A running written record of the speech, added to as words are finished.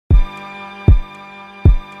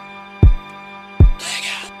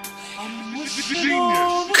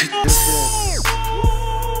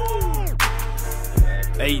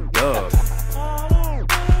A-Dub.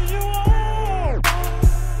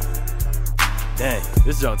 Dang,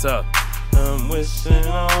 this junk tough. I'm wishing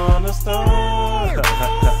on a star.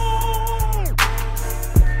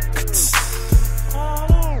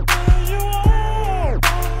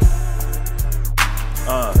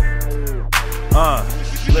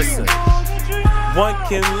 Listen. One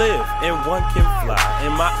can live and one can fly.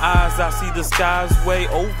 In my eyes, I see the skies way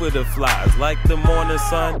over the flies. Like the morning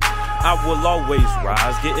sun, I will always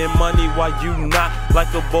rise. Getting money while you not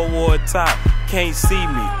like a bow or a top. Can't see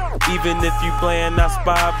me, even if you playing I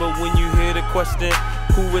spy. But when you hear the question,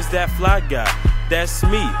 who is that fly guy? That's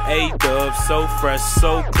me, A-Dub, so fresh,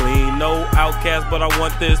 so clean. No outcast, but I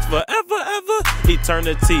want this forever, ever.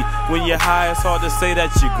 Eternity. When you're high, it's hard to say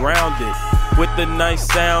that you're grounded. With the nice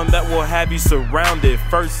sound that will have you surrounded.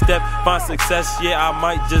 First step, find success, yeah, I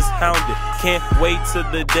might just hound it. Can't wait till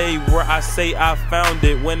the day where I say I found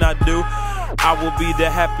it. When I do, I will be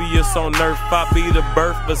the happiest on earth. I'll be the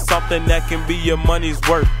birth of something that can be your money's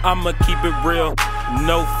worth. I'ma keep it real,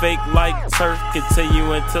 no fake like turf.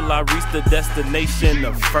 Continue until I reach the destination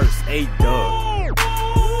of first. A-Dub.